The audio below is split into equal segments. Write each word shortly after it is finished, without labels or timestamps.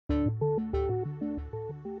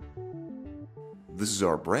This is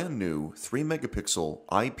our brand new 3 megapixel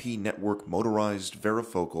IP network motorized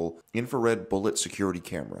Varifocal infrared bullet security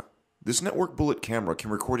camera. This network bullet camera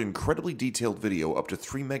can record incredibly detailed video up to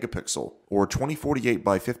 3 megapixel or 2048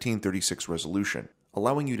 by 1536 resolution,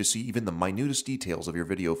 allowing you to see even the minutest details of your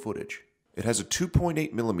video footage. It has a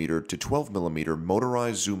 2.8mm to 12mm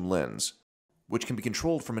motorized zoom lens, which can be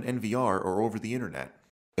controlled from an NVR or over the internet.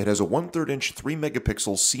 It has a 1/3 inch 3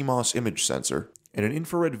 megapixel CMOS image sensor and an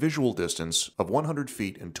infrared visual distance of 100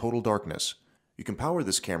 feet in total darkness. You can power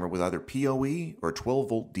this camera with either PoE or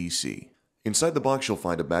 12-volt DC. Inside the box you'll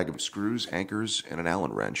find a bag of screws, anchors, and an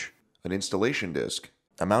Allen wrench, an installation disc,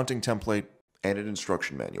 a mounting template, and an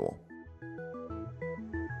instruction manual.